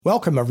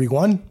Welcome,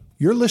 everyone.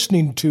 You're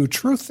listening to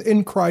Truth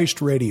in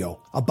Christ Radio,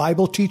 a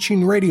Bible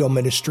teaching radio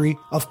ministry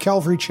of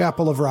Calvary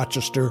Chapel of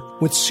Rochester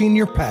with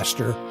Senior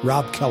Pastor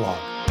Rob Kellogg.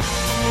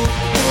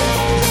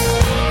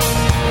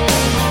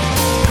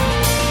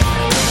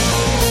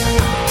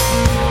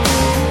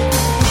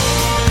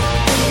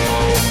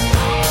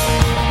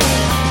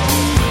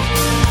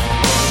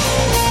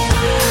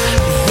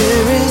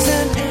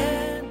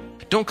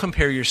 Don't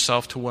compare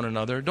yourself to one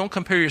another. Don't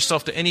compare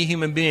yourself to any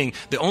human being.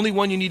 The only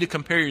one you need to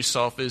compare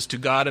yourself is to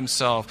God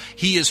himself.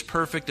 He is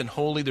perfect and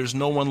holy. There's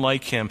no one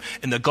like him.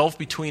 And the gulf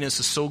between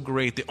us is so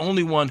great. The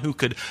only one who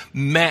could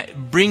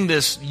bring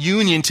this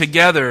union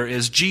together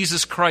is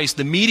Jesus Christ,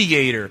 the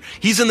mediator.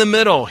 He's in the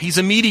middle. He's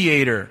a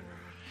mediator.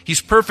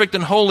 He's perfect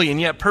and holy and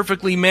yet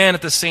perfectly man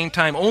at the same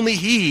time. Only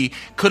he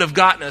could have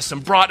gotten us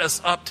and brought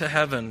us up to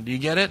heaven. Do you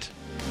get it?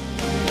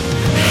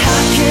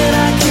 How can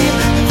I keep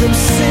from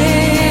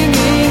singing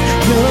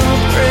your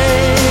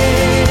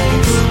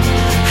praise?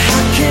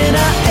 How can I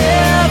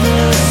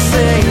ever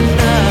say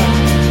enough?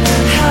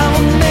 How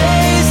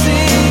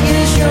amazing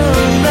is your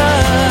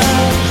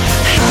love?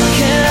 How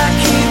can I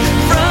keep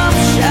from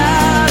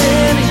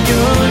shouting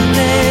your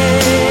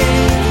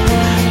name?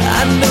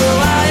 I know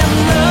I am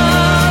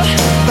loved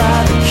by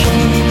the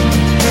King,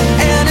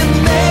 and it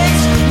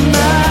makes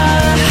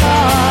my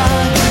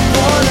heart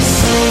wanna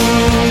sing.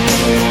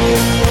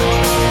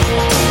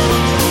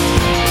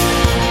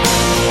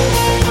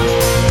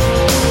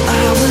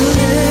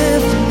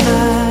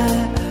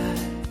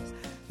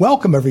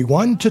 Welcome,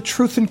 everyone, to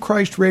Truth in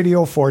Christ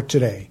Radio for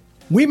today.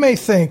 We may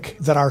think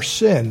that our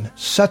sin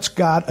sets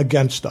God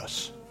against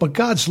us, but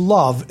God's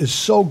love is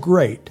so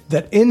great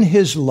that in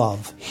his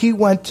love, he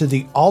went to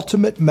the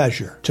ultimate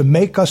measure to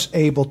make us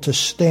able to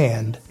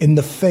stand in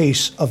the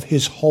face of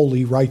his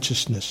holy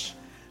righteousness.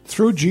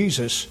 Through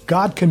Jesus,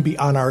 God can be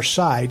on our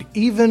side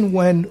even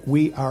when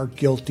we are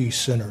guilty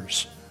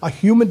sinners. A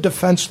human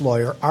defense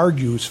lawyer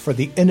argues for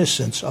the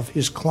innocence of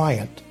his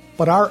client.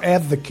 But our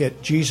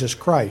advocate, Jesus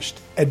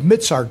Christ,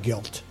 admits our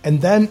guilt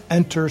and then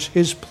enters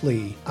his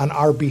plea on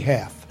our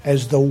behalf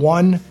as the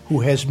one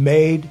who has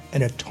made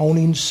an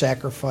atoning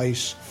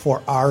sacrifice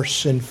for our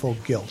sinful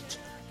guilt.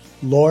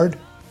 Lord,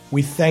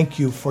 we thank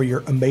you for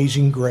your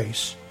amazing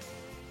grace.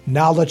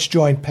 Now let's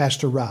join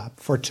Pastor Rob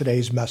for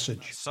today's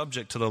message.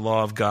 Subject to the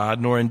law of God,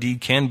 nor indeed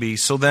can be.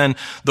 So then,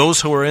 those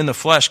who are in the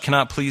flesh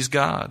cannot please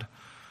God.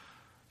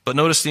 But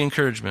notice the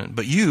encouragement.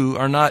 But you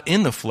are not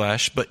in the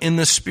flesh, but in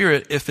the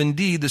Spirit, if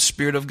indeed the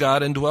Spirit of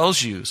God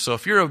indwells you. So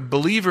if you're a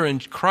believer in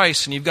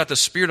Christ and you've got the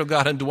Spirit of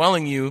God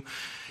indwelling you,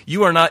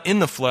 you are not in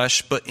the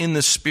flesh, but in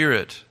the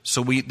Spirit.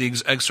 So the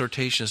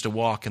exhortation is to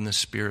walk in the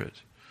Spirit.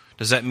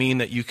 Does that mean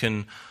that you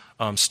can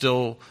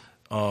still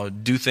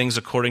do things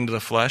according to the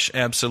flesh?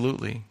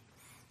 Absolutely.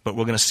 But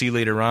we're going to see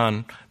later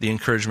on the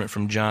encouragement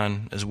from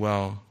John as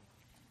well.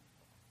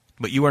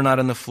 But you are not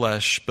in the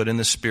flesh, but in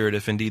the Spirit,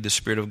 if indeed the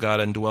Spirit of God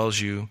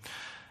indwells you.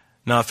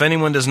 Now, if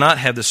anyone does not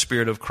have the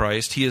Spirit of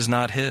Christ, he is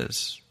not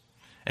his.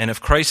 And if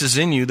Christ is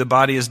in you, the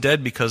body is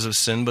dead because of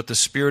sin, but the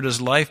Spirit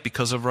is life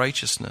because of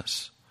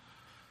righteousness.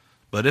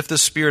 But if the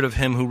Spirit of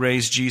him who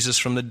raised Jesus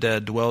from the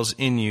dead dwells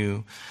in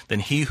you, then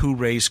he who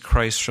raised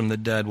Christ from the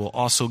dead will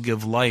also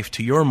give life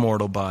to your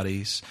mortal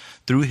bodies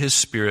through his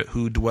Spirit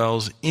who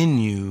dwells in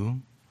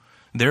you.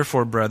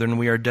 Therefore, brethren,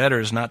 we are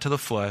debtors not to the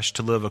flesh,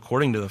 to live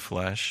according to the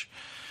flesh.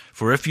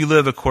 For if you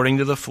live according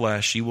to the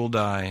flesh, you will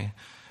die.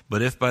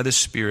 But if by the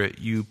Spirit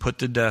you put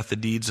to death the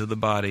deeds of the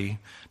body,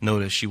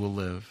 notice you will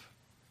live.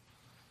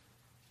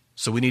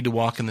 So we need to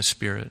walk in the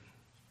Spirit.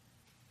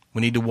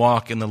 We need to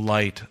walk in the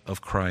light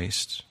of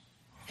Christ.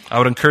 I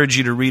would encourage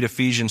you to read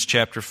Ephesians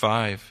chapter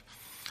 5,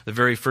 the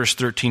very first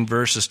 13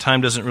 verses.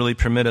 Time doesn't really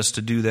permit us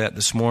to do that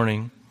this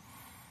morning,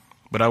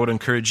 but I would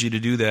encourage you to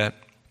do that.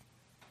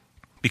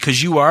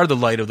 Because you are the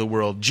light of the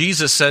world.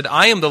 Jesus said,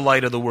 I am the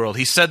light of the world.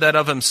 He said that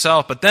of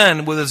himself. But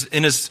then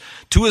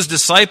to his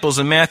disciples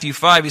in Matthew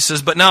 5, he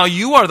says, but now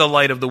you are the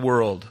light of the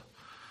world.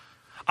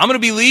 I'm going to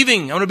be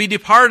leaving. I'm going to be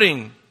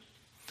departing.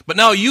 But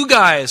now you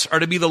guys are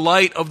to be the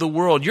light of the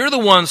world. You're the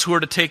ones who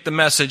are to take the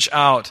message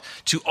out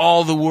to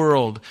all the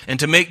world and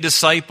to make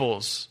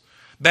disciples,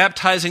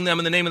 baptizing them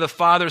in the name of the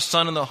Father,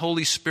 Son, and the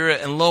Holy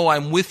Spirit. And lo,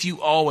 I'm with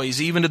you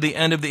always, even to the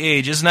end of the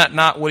age. Isn't that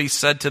not what he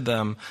said to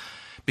them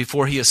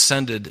before he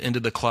ascended into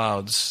the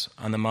clouds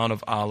on the Mount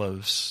of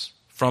Olives,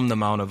 from the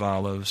Mount of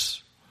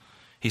Olives?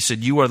 He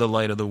said, you are the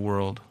light of the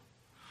world.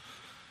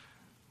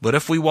 But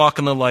if we walk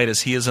in the light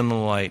as he is in the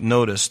light,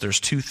 notice there's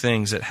two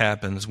things that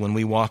happens when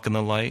we walk in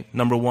the light.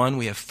 Number one,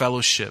 we have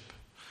fellowship.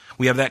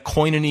 We have that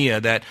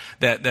koinonia,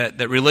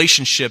 that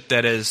relationship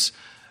that is,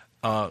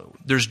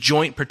 there's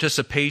joint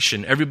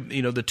participation.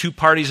 The two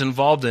parties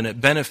involved in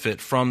it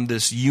benefit from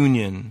this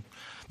union.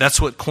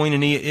 That's what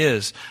koinonia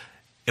is.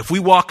 If we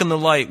walk in the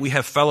light, we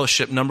have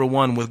fellowship, number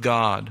one, with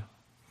God.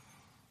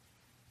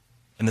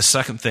 And the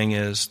second thing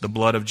is the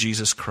blood of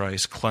Jesus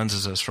Christ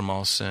cleanses us from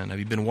all sin. Have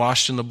you been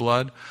washed in the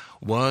blood?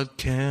 What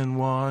can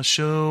wash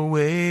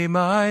away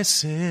my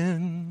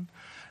sin?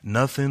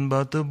 Nothing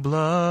but the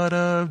blood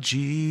of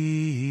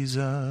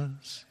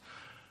Jesus.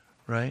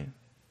 Right?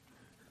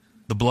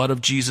 The blood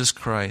of Jesus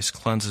Christ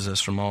cleanses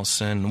us from all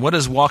sin. What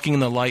does walking in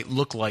the light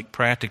look like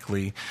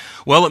practically?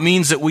 Well, it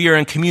means that we are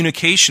in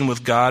communication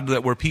with God,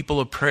 that we're people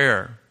of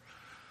prayer.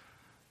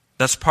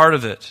 That's part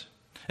of it.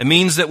 It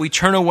means that we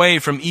turn away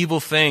from evil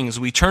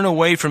things. We turn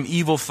away from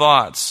evil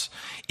thoughts,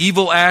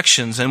 evil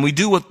actions, and we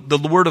do what the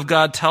Word of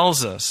God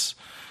tells us.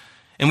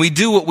 And we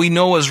do what we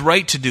know is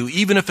right to do,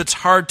 even if it's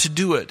hard to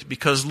do it.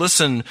 Because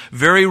listen,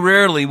 very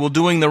rarely will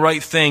doing the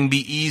right thing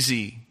be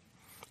easy.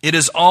 It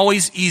is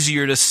always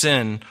easier to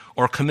sin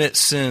or commit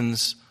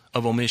sins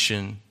of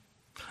omission.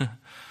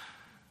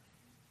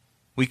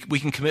 We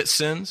can commit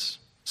sins.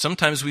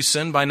 Sometimes we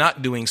sin by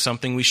not doing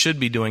something we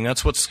should be doing.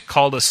 That's what's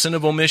called a sin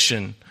of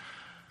omission.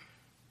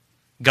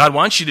 God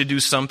wants you to do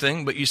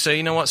something, but you say,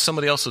 you know what,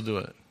 somebody else will do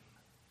it.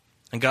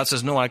 And God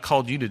says, no, I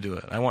called you to do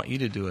it. I want you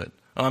to do it.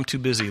 Oh, I'm too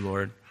busy,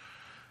 Lord.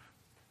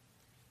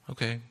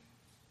 Okay.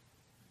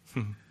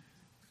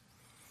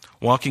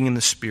 Walking in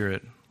the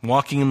Spirit,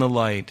 walking in the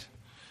light,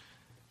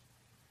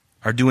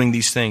 are doing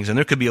these things. And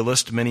there could be a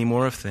list of many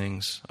more of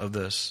things of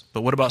this.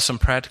 But what about some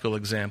practical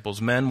examples?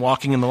 Men,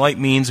 walking in the light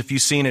means if you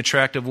see an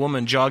attractive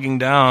woman jogging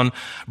down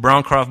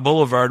Browncroft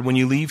Boulevard when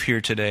you leave here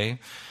today,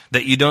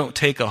 that you don't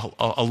take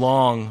a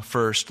long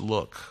first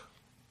look.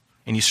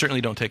 And you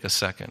certainly don't take a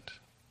second.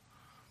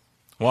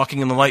 Walking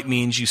in the light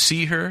means you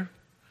see her,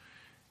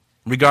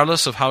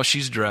 regardless of how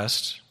she's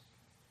dressed.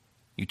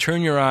 You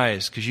turn your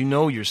eyes because you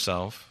know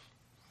yourself.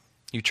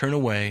 You turn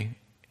away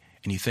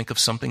and you think of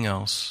something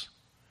else.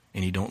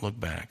 And you don't look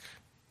back.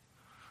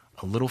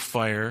 A little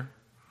fire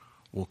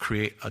will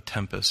create a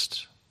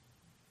tempest.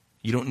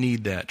 You don't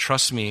need that.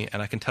 Trust me,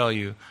 and I can tell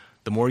you,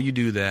 the more you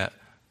do that,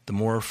 the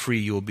more free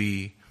you'll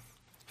be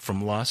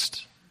from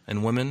lust,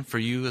 and women, for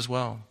you as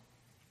well.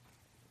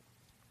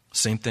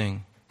 Same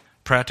thing.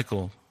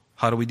 Practical.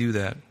 How do we do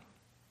that?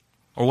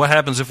 Or what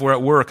happens if we're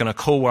at work and a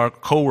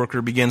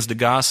coworker begins to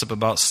gossip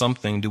about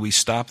something? Do we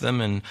stop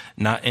them and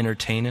not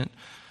entertain it?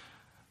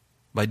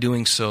 By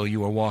doing so,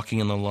 you are walking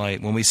in the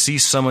light. When we see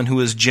someone who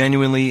is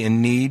genuinely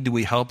in need, do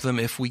we help them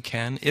if we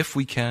can? If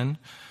we can.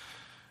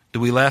 Do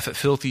we laugh at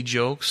filthy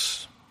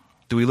jokes?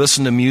 Do we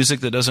listen to music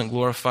that doesn't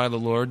glorify the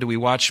Lord? Do we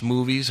watch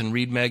movies and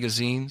read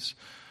magazines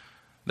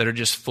that are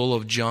just full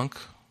of junk?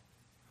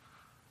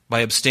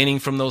 By abstaining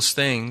from those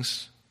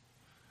things,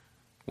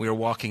 we are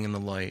walking in the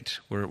light.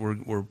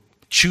 We're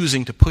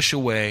choosing to push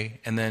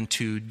away and then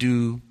to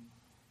do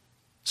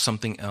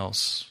something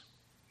else.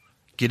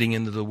 Getting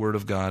into the Word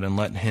of God and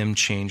letting Him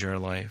change our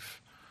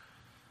life.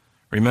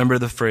 Remember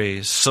the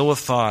phrase, sow a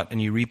thought and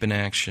you reap an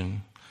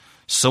action.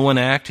 Sow an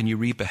act and you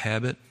reap a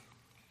habit.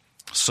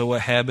 Sow a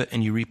habit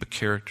and you reap a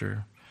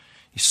character.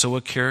 You sow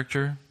a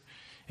character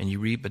and you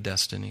reap a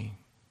destiny.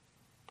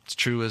 It's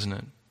true, isn't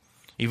it?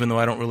 Even though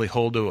I don't really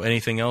hold to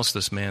anything else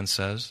this man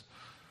says,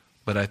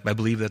 but I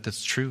believe that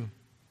that's true.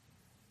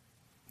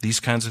 These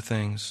kinds of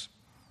things.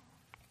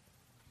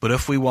 But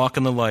if we walk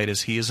in the light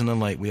as He is in the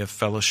light, we have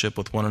fellowship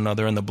with one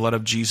another, and the blood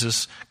of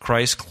Jesus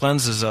Christ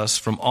cleanses us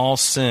from all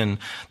sin.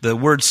 The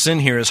word sin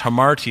here is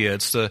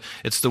hamartia.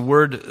 It's the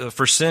word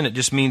for sin. It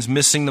just means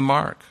missing the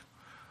mark.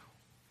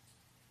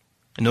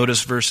 And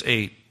notice verse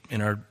 8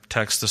 in our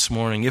text this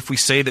morning. If we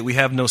say that we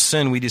have no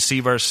sin, we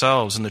deceive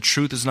ourselves, and the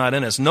truth is not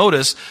in us.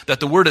 Notice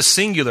that the word is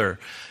singular.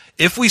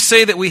 If we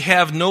say that we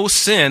have no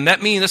sin,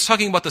 that means that's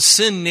talking about the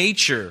sin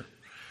nature.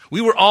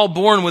 We were all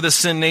born with a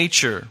sin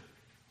nature.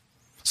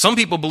 Some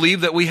people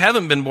believe that we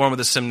haven't been born with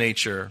a sin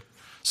nature.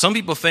 Some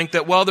people think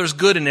that, well, there's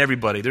good in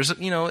everybody. There's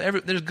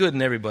good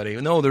in everybody.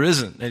 No, there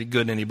isn't any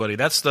good in anybody.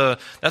 That's the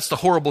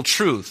horrible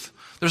truth.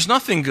 There's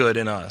nothing good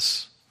in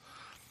us.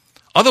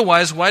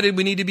 Otherwise, why did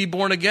we need to be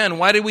born again?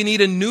 Why did we need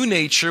a new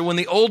nature when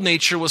the old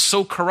nature was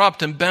so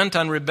corrupt and bent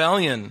on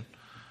rebellion?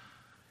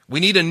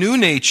 We need a new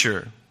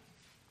nature.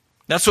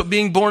 That's what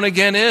being born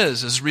again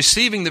is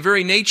receiving the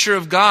very nature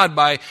of God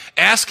by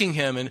asking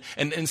Him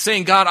and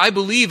saying, God, I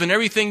believe in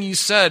everything You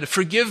said.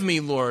 Forgive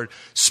me, Lord.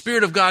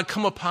 Spirit of God,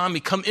 come upon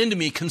me, come into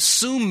me,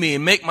 consume me,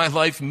 and make my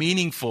life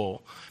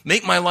meaningful.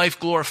 Make my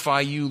life glorify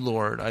You,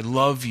 Lord. I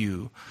love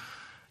You.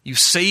 You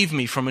saved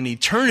me from an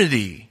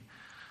eternity.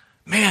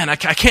 Man, I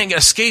can't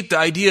escape the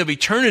idea of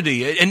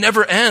eternity. It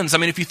never ends. I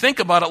mean, if you think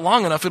about it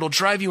long enough, it'll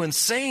drive you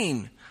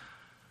insane.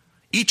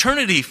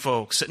 Eternity,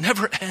 folks, it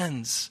never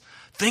ends.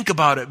 Think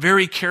about it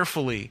very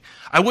carefully.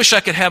 I wish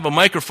I could have a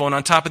microphone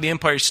on top of the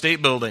Empire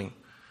State Building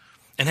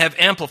and have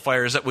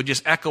amplifiers that would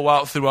just echo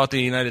out throughout the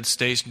United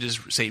States and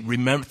just say,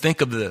 remember, think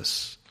of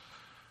this.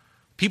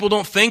 People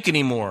don't think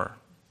anymore.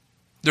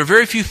 There are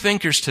very few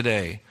thinkers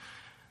today.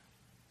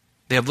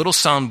 They have little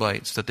sound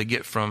bites that they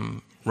get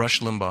from Rush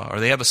Limbaugh, or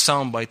they have a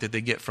sound bite that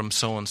they get from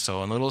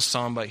so-and-so, and a little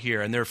sound bite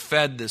here, and they're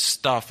fed this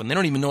stuff, and they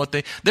don't even know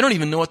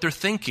what they're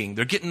thinking.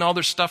 They're getting all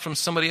their stuff from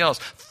somebody else.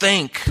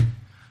 Think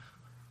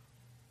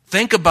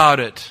about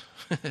it.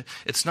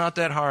 It's not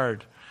that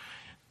hard.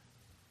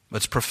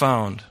 It's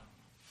profound,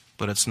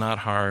 but it's not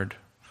hard.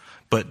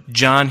 But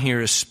John here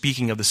is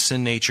speaking of the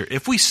sin nature.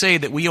 If we say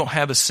that we don't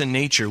have a sin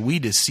nature, we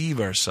deceive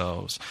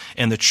ourselves,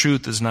 and the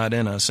truth is not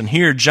in us. And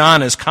here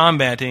John is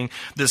combating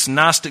this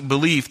Gnostic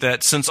belief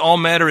that since all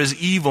matter is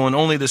evil and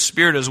only the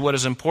Spirit is what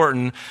is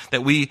important,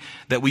 that we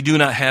do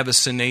not have a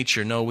sin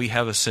nature. No, we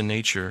have a sin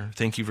nature.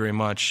 Thank you very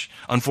much.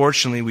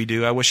 Unfortunately, we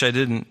do. I wish I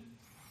didn't.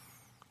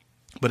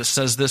 But it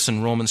says this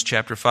in Romans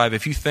chapter 5.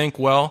 If you think,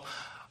 well,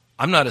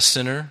 I'm not a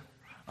sinner,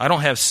 I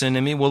don't have sin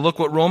in me. Well, look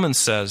what Romans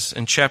says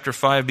in chapter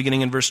 5,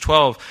 beginning in verse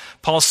 12.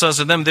 Paul says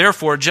to them,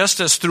 therefore, just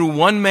as through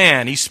one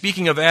man, he's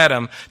speaking of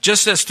Adam,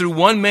 just as through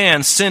one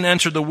man sin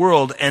entered the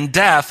world, and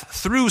death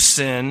through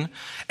sin,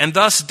 and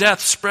thus death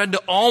spread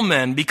to all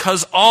men,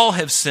 because all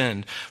have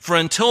sinned. For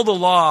until the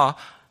law,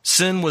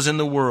 sin was in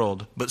the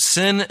world, but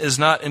sin is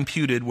not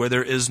imputed where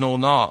there is no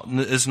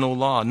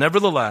law.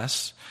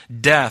 Nevertheless,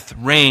 death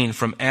reigned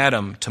from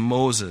Adam to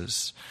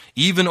Moses,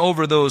 even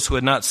over those who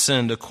had not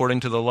sinned according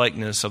to the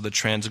likeness of the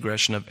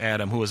transgression of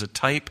Adam, who was a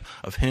type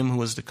of him who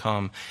was to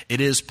come. It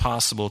is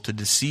possible to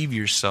deceive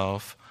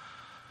yourself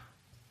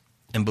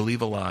and believe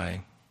a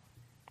lie.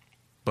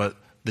 But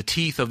the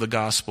teeth of the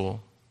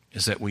gospel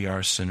is that we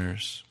are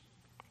sinners.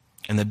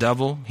 And the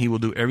devil, he will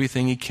do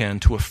everything he can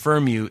to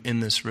affirm you in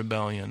this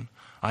rebellion.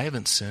 I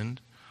haven't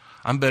sinned.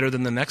 I'm better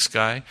than the next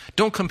guy.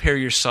 Don't compare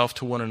yourself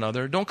to one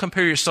another. Don't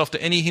compare yourself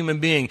to any human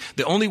being.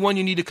 The only one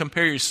you need to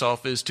compare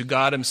yourself is to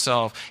God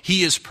himself.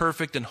 He is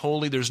perfect and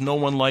holy. There's no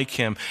one like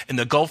him. And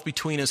the gulf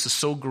between us is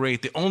so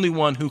great. The only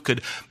one who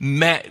could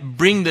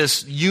bring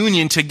this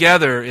union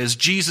together is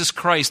Jesus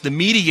Christ, the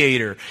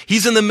mediator.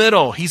 He's in the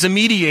middle. He's a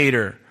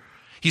mediator.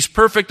 He's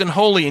perfect and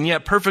holy and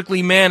yet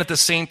perfectly man at the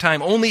same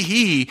time. Only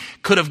he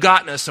could have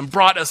gotten us and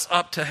brought us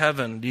up to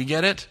heaven. Do you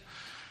get it?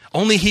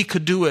 Only he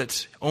could do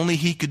it. Only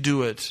he could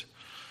do it.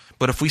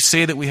 But if we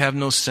say that we have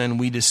no sin,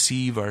 we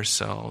deceive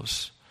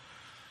ourselves.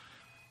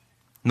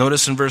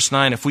 Notice in verse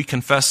 9, if we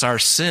confess our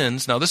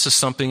sins, now this is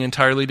something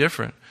entirely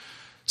different.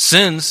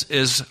 Sins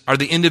are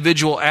the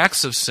individual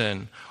acts of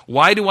sin.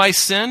 Why do I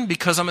sin?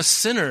 Because I'm a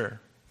sinner.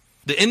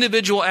 The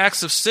individual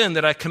acts of sin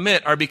that I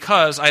commit are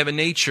because I have a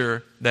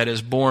nature that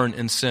is born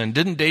in sin.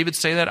 Didn't David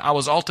say that? I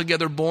was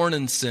altogether born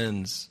in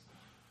sins.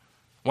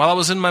 While I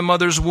was in my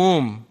mother's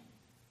womb.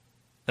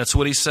 That's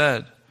what he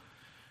said.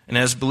 And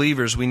as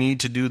believers, we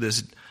need to do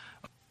this.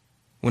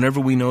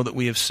 Whenever we know that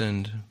we have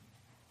sinned,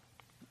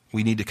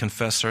 we need to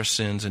confess our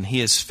sins, and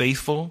he is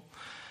faithful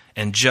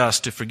and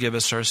just to forgive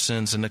us our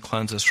sins and to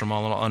cleanse us from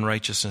all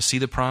unrighteousness. See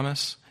the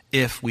promise?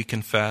 If we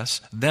confess,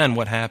 then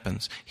what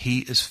happens? He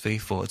is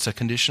faithful. It's a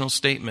conditional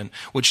statement,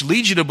 which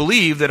leads you to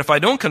believe that if I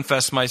don't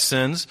confess my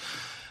sins,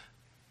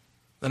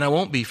 then I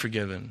won't be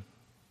forgiven.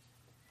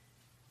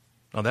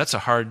 Now, that's a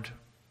hard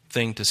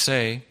thing to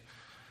say.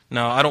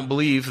 Now, I don't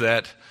believe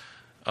that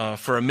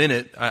for a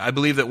minute. I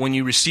believe that when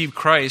you receive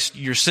Christ,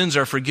 your sins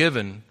are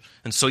forgiven.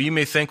 And so you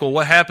may think, well,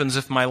 what happens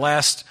if my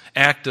last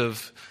act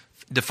of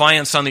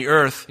defiance on the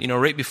earth,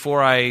 right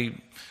before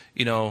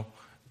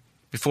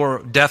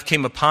before death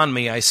came upon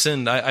me, I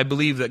sinned. I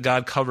believe that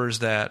God covers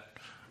that.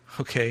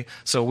 Okay,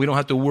 so we don't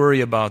have to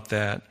worry about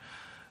that.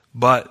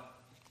 But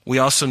we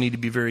also need to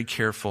be very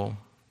careful,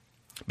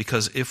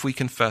 because if we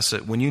confess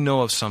it, when you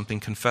know of something,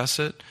 confess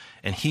it,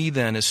 and he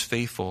then is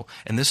faithful.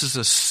 And this is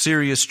a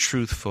serious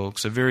truth,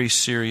 folks, a very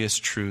serious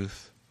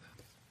truth.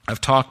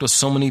 I've talked with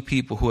so many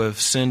people who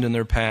have sinned in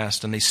their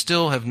past, and they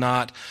still have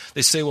not.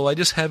 They say, well, I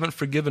just haven't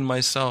forgiven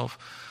myself.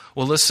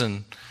 Well,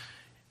 listen,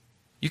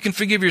 you can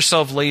forgive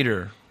yourself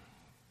later,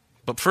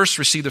 but first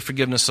receive the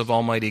forgiveness of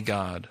Almighty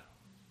God.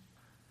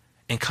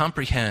 And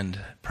comprehend,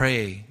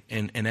 pray,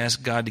 and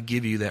ask God to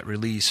give you that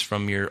release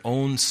from your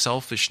own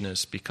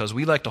selfishness, because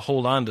we like to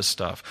hold on to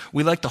stuff.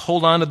 We like to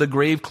hold on to the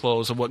grave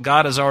clothes of what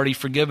God has already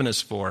forgiven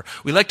us for.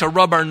 We like to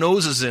rub our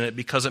noses in it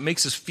because it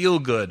makes us feel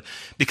good,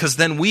 because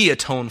then we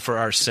atone for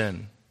our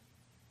sin.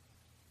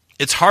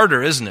 It's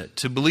harder, isn't it,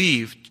 to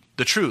believe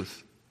the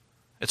truth?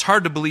 It's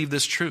hard to believe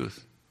this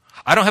truth.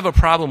 I don't have a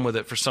problem with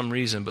it for some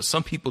reason, but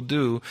some people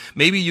do.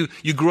 Maybe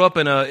you grew up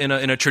in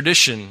a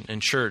tradition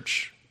in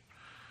church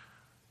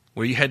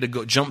where you had to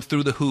go jump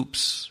through the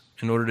hoops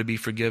in order to be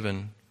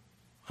forgiven.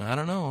 I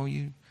don't know,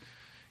 you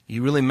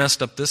really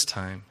messed up this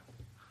time.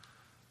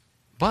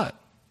 But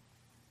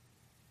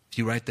if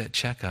you write that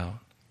check out,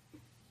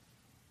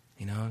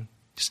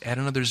 just add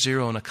another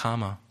zero and a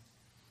comma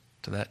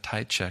to that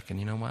tithe check, and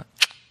you know what?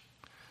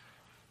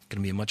 It's going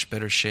to be in much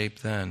better shape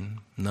then.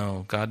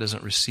 No, God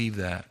doesn't receive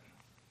that.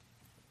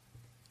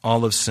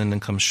 All have sinned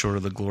and come short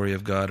of the glory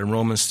of God. In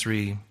Romans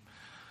 3,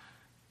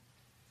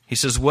 he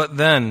says, what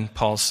then,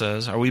 Paul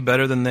says, are we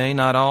better than they?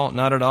 Not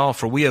at all.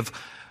 For we have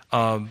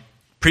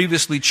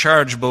previously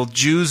charged both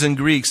Jews and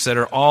Greeks that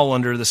are all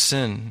under the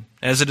sin.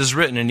 As it is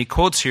written, and he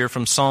quotes here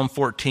from Psalm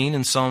 14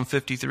 and Psalm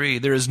 53,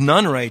 there is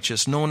none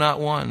righteous, no, not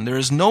one. There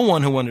is no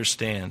one who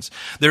understands.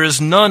 There is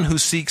none who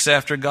seeks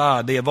after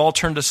God. They have all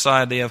turned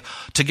aside. They have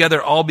together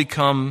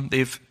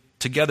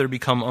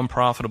become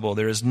unprofitable.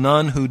 There is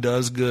none who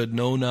does good,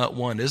 no, not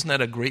one. Isn't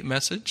that a great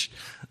message?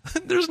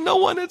 There's no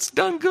one that's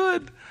done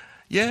good.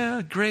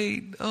 Yeah,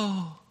 great.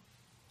 Oh.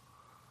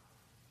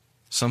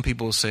 Some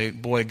people will say,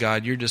 boy,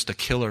 God, you're just a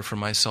killer for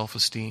my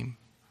self-esteem.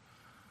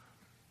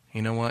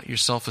 You know what? Your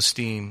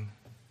self-esteem,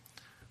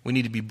 we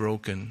need to be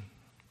broken.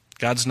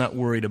 God's not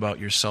worried about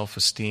your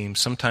self-esteem.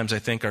 Sometimes I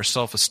think our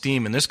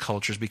self-esteem in this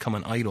culture has become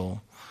an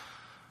idol.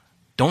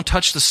 Don't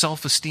touch the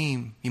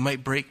self-esteem. You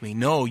might break me.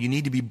 No, you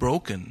need to be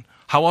broken.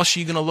 How else are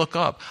you going to look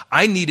up?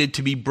 I needed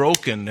to be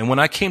broken. And when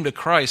I came to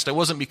Christ, it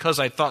wasn't because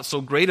I thought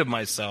so great of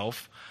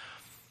myself.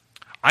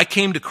 I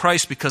came to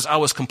Christ because I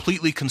was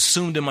completely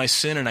consumed in my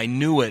sin and I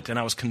knew it and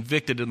I was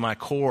convicted in my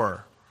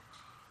core.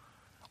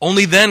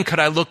 Only then could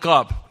I look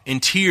up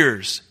in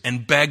tears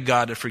and beg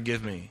God to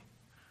forgive me.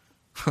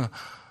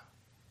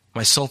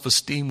 My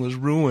self-esteem was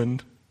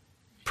ruined.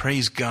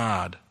 Praise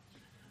God.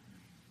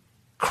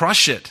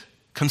 Crush it.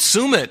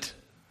 Consume it.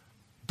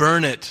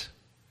 Burn it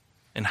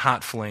in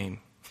hot flame.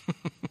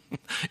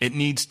 It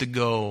needs to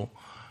go.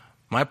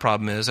 My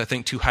problem is I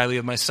think too highly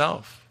of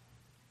myself.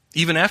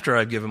 Even after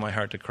I've given my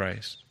heart to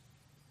Christ.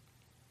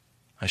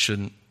 I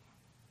shouldn't.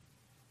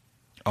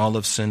 All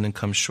have sinned and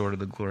come short of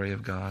the glory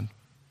of God.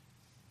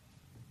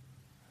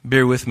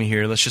 Bear with me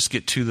here. Let's just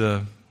get to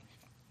the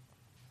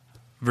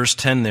verse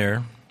 10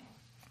 there.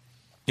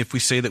 If we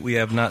say that we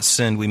have not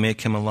sinned, we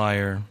make him a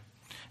liar,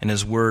 and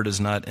his word is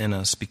not in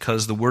us,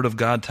 because the word of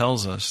God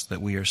tells us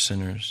that we are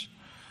sinners.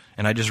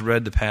 And I just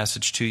read the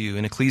passage to you.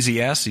 In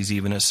Ecclesiastes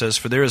even, it says,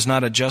 for there is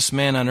not a just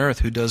man on earth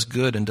who does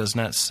good and does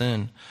not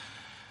sin.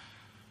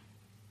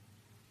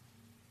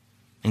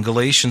 In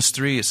Galatians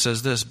 3, it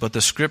says this, but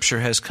the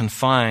Scripture has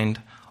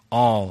confined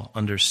all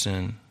under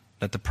sin,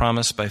 that the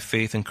promise by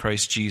faith in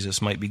Christ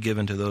Jesus might be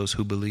given to those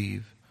who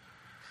believe.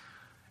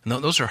 And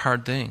those are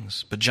hard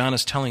things. But John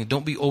is telling you,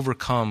 don't be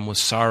overcome with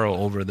sorrow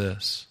over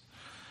this.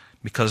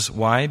 Because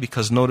why?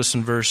 Because notice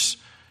in verse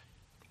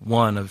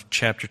 1 of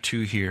chapter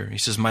 2 here, he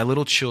says, my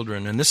little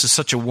children, and this is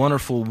such a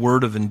wonderful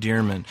word of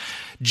endearment.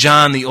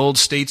 John, the old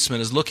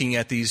statesman, is looking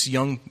at these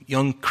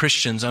young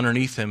Christians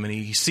underneath him, and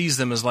he sees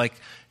them as like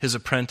his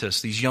apprentice,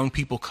 these young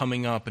people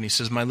coming up, and he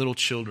says, my little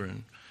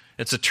children.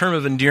 It's a term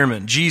of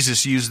endearment.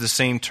 Jesus used the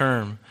same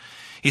term.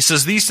 He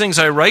says, these things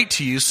I write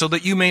to you so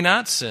that you may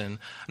not sin.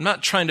 I'm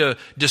not trying to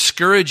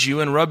discourage you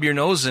and rub your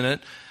nose in it,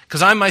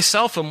 because I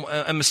myself am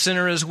a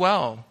sinner as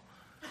well.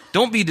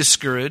 Don't be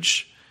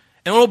discouraged.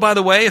 And oh, by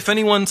the way, if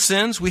anyone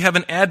sins, we have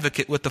an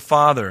advocate with the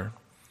Father.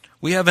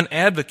 We have an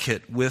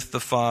advocate with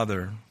the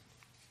Father.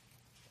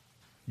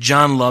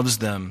 John loves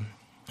them,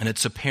 and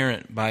it's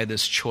apparent by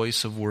this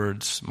choice of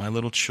words, my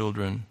little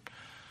children,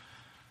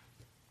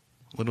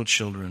 little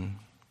children.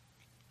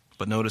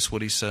 But notice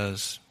what he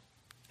says.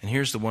 And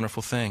here's the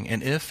wonderful thing.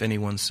 And if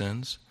anyone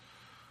sins,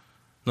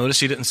 notice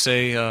he didn't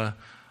say, that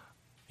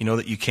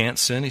you can't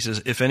sin. He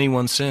says, if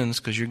anyone sins,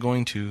 because you're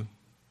going to,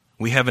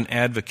 we have an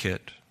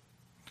advocate.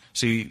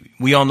 See,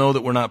 we all know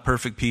that we're not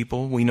perfect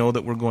people. We know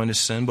that we're going to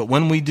sin. But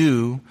when we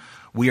do,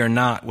 we are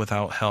not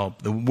without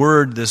help.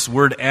 This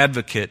word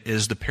advocate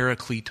is the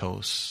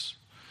parakletos.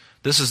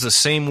 This is the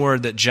same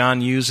word that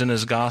John used in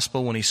his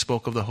gospel when he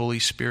spoke of the Holy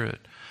Spirit,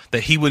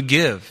 that he would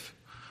give.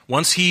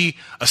 Once he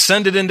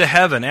ascended into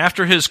heaven,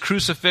 after his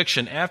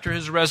crucifixion, after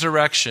his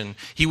resurrection,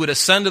 he would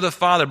ascend to the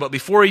Father. But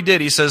before he did,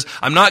 he says,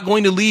 I'm not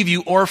going to leave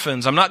you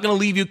orphans. I'm not going to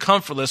leave you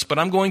comfortless, but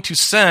I'm going to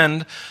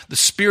send the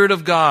Spirit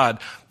of God,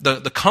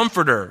 the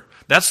Comforter.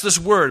 That's this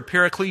word,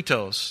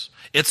 parakletos.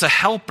 It's a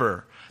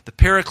helper, the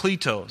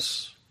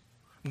parakletos.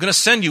 I'm going to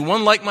send you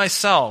one like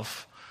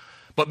myself.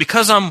 But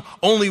because I'm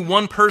only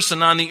one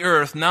person on the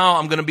earth, now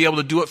I'm going to be able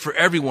to do it for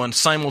everyone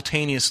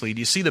simultaneously.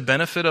 Do you see the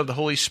benefit of the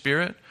Holy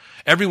Spirit?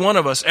 Every one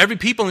of us, every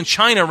people in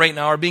China right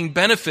now are being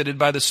benefited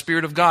by the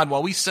Spirit of God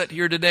while we sit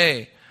here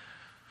today.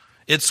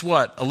 It's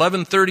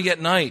 11:30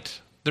 at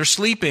night. They're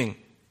sleeping.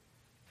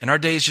 And our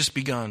day's just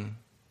begun.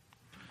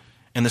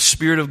 And the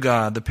Spirit of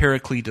God, the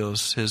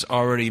Parakletos, has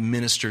already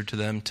ministered to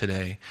them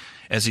today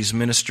as he's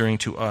ministering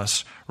to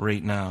us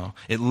right now.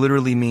 It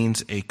literally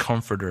means a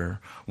comforter,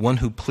 one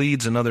who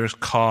pleads another's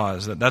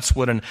cause. That's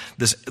what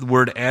this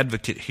word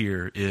advocate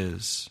here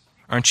is.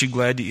 Aren't you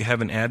glad that you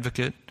have an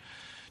advocate?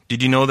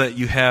 Did you know that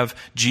you have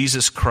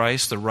Jesus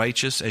Christ, the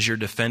righteous, as your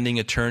defending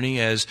attorney,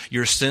 as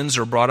your sins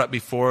are brought up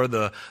before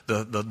the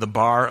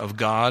bar of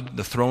God,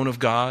 the throne of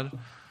God,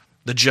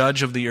 the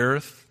judge of the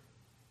earth?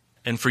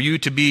 And for you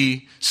to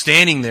be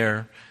standing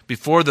there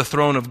before the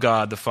throne of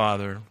God, the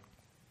Father,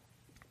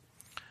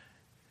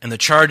 and the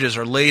charges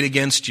are laid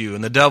against you,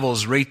 and the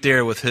devil's right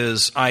there with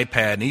his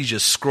iPad, and he's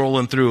just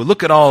scrolling through.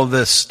 Look at all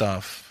this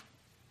stuff.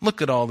 Look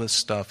at all this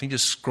stuff. He's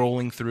just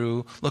scrolling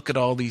through. Look at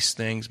all these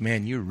things.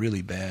 Man, you're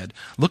really bad.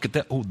 Look at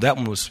that. Oh, that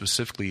one was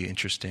specifically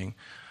interesting.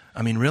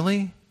 I mean,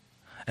 really?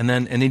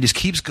 And he just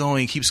keeps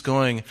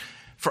going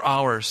for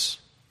hours.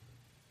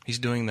 He's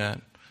doing that.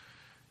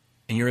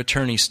 And your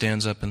attorney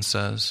stands up and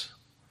says,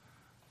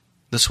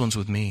 this one's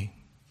with me.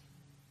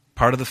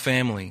 Part of the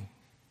family.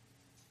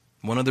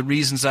 One of the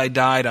reasons I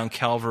died on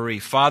Calvary.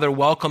 Father,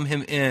 welcome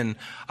him in.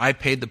 I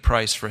paid the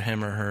price for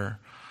him or her.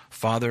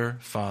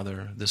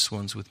 Father, this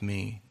one's with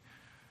me.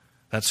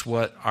 That's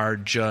what our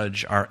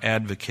judge, our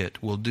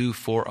advocate, will do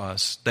for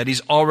us. That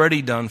he's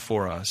already done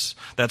for us.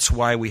 That's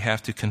why we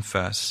have to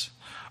confess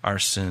our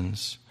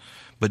sins.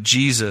 But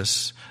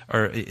Jesus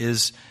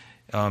is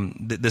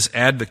this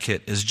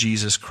advocate is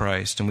Jesus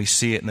Christ, and we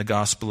see it in the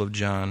Gospel of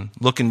John.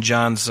 Look in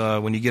John's,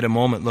 when you get a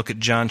moment, look at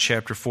John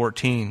chapter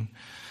 14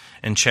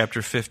 and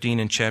chapter 15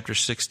 and chapter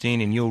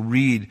 16, and you'll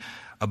read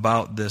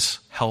about this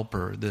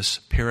helper,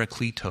 this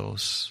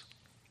Parakletos.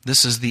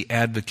 This is the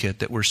advocate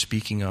that we're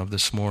speaking of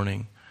this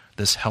morning,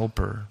 this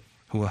helper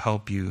who will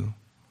help you.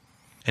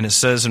 And it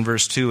says in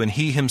verse 2, and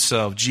he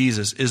himself,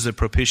 Jesus, is the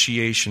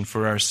propitiation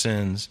for our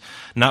sins,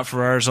 not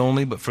for ours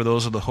only, but for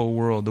those of the whole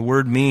world. The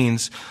word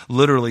means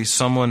literally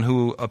someone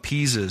who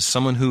appeases,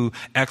 someone who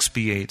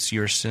expiates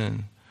your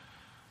sin.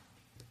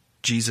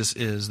 Jesus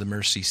is the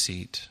mercy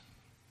seat.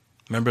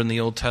 Remember in the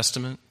Old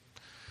Testament,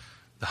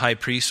 the high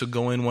priest would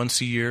go in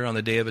once a year on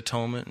the Day of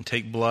Atonement and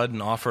take blood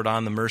and offer it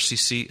on the mercy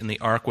seat in the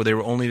ark where they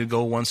were only to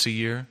go once a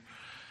year.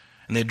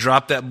 And they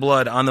dropped that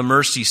blood on the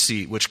mercy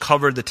seat, which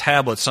covered the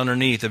tablets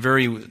underneath, the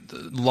very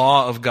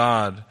law of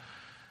God.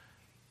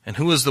 And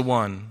who is the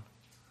one?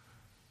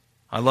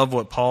 I love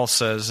what Paul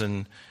says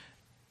in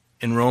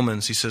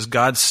Romans. He says,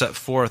 God set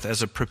forth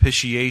as a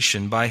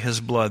propitiation by his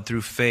blood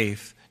through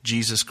faith,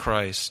 Jesus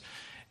Christ.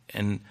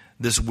 And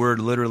this word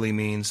literally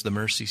means the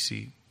mercy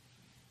seat,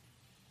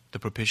 the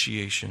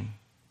propitiation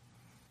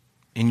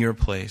in your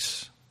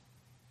place.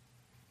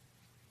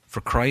 For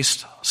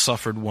Christ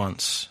suffered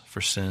once for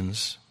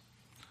sins,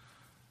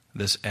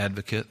 this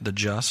advocate, the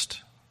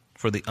just,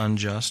 for the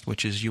unjust,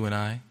 which is you and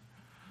I,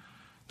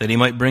 that he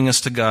might bring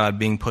us to God,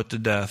 being put to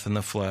death in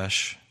the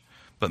flesh,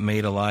 but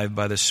made alive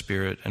by the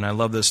Spirit. And I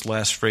love this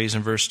last phrase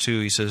in verse 2.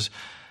 He says,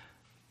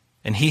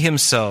 and he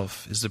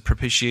himself is the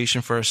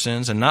propitiation for our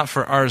sins, and not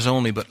for ours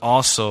only, but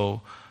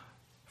also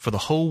for the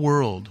whole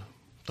world.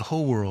 The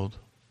whole world.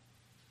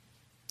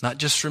 Not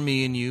just for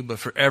me and you, but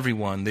for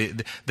everyone.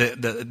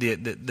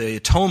 The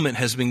atonement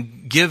has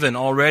been given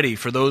already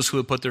for those who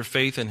have put their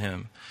faith in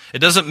him. It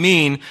doesn't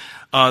mean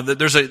that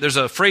there's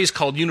a phrase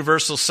called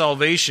universal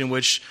salvation,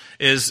 which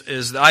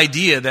is the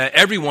idea that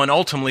everyone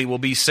ultimately will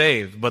be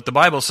saved. But the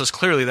Bible says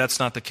clearly that's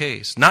not the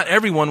case. Not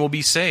everyone will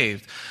be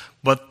saved,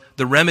 but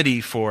the remedy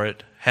for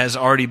it has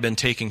already been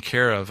taken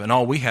care of, and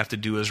all we have to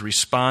do is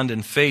respond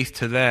in faith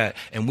to that,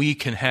 and we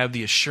can have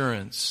the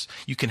assurance.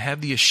 You can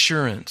have the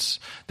assurance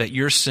that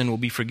your sin will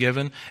be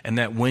forgiven, and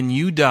that when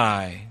you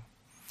die,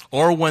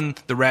 or when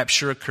the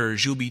rapture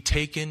occurs, you'll be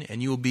taken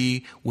and you'll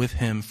be with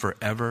him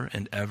forever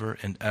and ever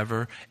and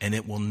ever, and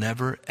it will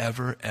never,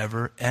 ever,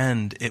 ever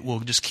end. It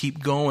will just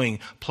keep going.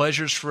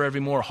 Pleasures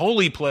forevermore,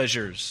 holy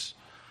pleasures.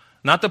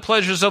 Not the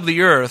pleasures of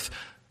the earth,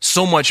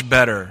 so much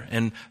better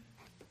and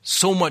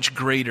so much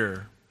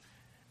greater.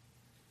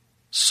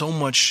 So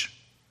much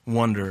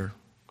wonder.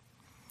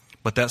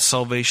 But that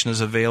salvation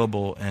is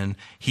available, and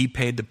he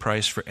paid the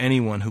price for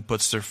anyone who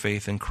puts their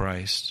faith in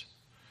Christ,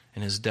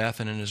 in his death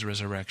and in his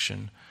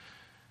resurrection.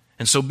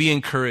 And so be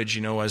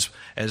encouraged,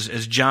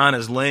 as John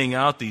is laying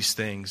out these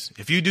things.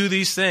 If you do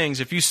these things,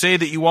 if you say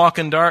that you walk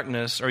in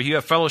darkness, or you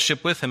have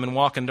fellowship with him and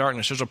walk in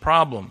darkness, there's a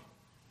problem.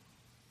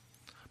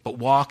 But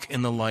walk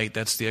in the light,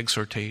 that's the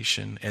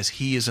exhortation, as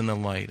he is in the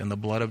light, and the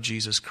blood of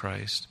Jesus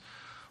Christ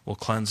will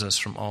cleanse us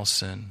from all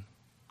sin.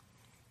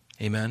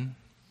 Amen?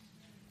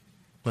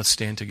 Let's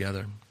stand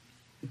together.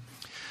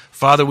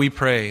 Father, we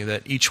pray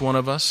that each one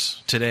of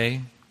us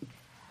today,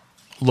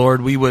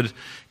 Lord, we would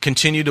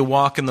continue to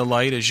walk in the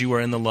light as you are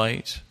in the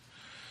light.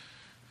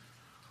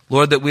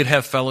 Lord, that we'd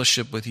have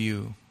fellowship with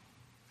you,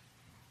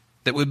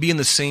 that we'd be in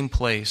the same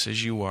place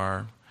as you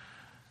are,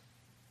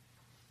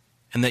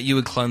 and that you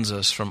would cleanse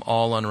us from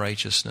all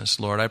unrighteousness.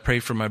 Lord, I pray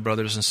for my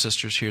brothers and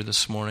sisters here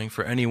this morning,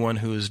 for anyone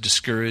who is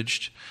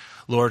discouraged,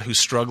 Lord, who's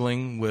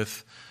struggling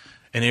with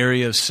an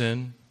area of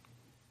sin,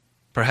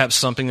 perhaps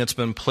something that's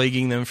been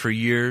plaguing them for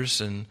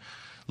years, and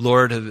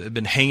Lord, have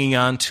been hanging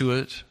on to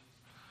it.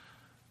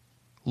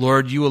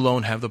 Lord, you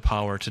alone have the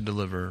power to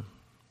deliver,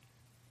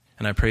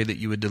 and I pray that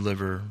you would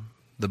deliver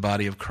the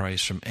body of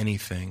Christ from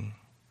anything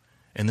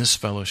in this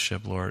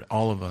fellowship, Lord,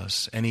 all of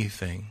us,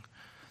 anything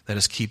that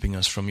is keeping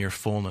us from your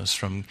fullness,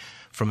 from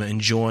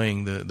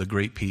enjoying the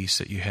great peace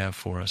that you have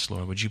for us,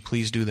 Lord. Would you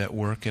please do that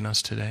work in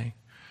us today?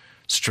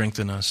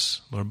 Strengthen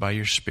us, Lord, by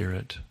your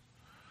Spirit.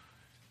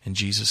 In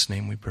Jesus'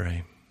 name we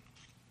pray.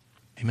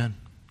 Amen.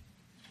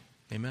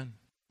 Amen.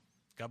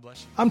 God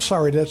bless you. I'm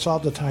sorry that's all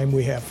the time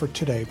we have for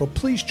today, but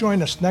please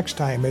join us next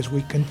time as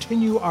we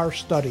continue our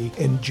study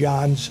in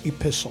John's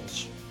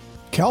epistles.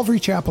 Calvary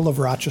Chapel of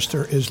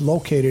Rochester is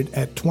located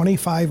at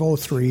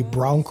 2503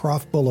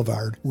 Browncroft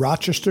Boulevard,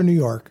 Rochester, New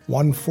York,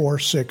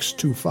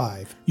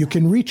 14625. You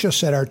can reach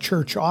us at our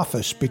church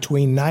office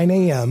between 9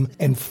 a.m.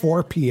 and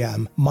 4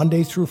 p.m.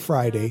 Monday through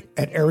Friday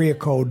at area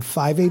code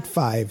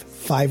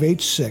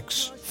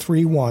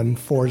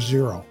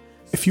 585-586-3140.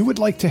 If you would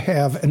like to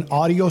have an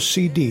audio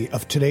CD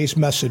of today's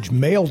message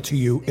mailed to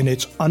you in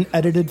its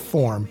unedited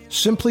form,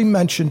 simply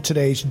mention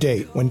today's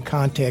date when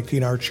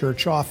contacting our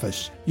church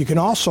office. You can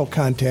also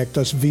contact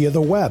us via the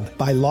web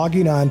by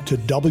logging on to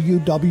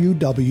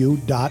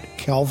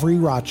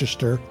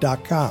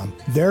www.calvaryrochester.com.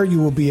 There you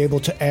will be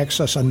able to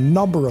access a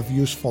number of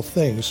useful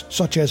things,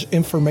 such as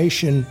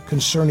information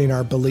concerning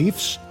our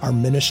beliefs, our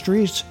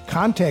ministries,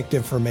 contact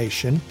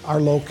information,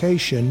 our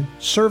location,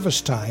 service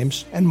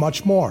times, and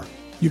much more.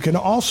 You can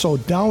also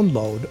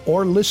download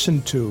or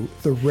listen to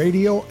the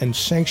radio and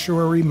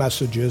sanctuary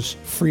messages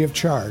free of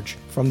charge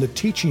from the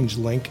teachings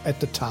link at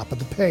the top of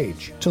the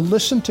page. To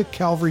listen to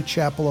Calvary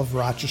Chapel of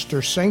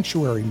Rochester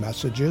sanctuary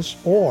messages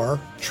or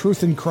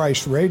Truth in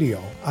Christ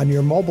Radio on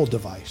your mobile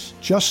device,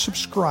 just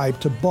subscribe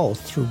to both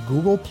through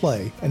Google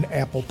Play and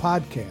Apple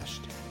Podcast.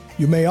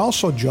 You may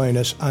also join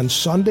us on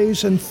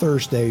Sundays and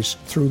Thursdays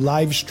through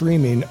live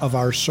streaming of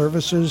our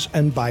services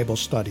and Bible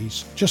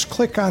studies. Just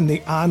click on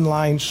the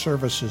online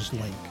services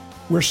link.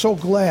 We're so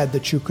glad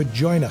that you could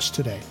join us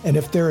today. And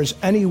if there is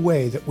any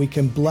way that we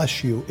can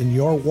bless you in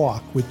your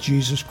walk with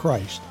Jesus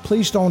Christ,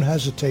 please don't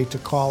hesitate to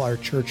call our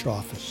church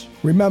office.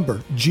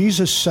 Remember,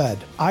 Jesus said,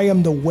 "I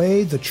am the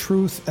way, the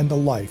truth, and the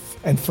life.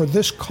 And for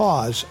this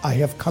cause I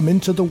have come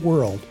into the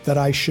world, that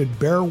I should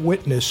bear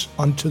witness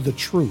unto the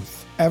truth.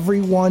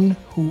 Everyone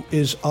who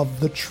is of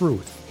the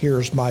truth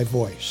hears my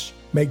voice."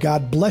 May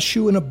God bless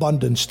you in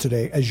abundance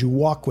today as you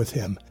walk with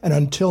Him. And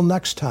until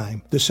next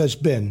time, this has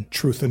been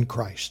Truth in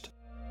Christ.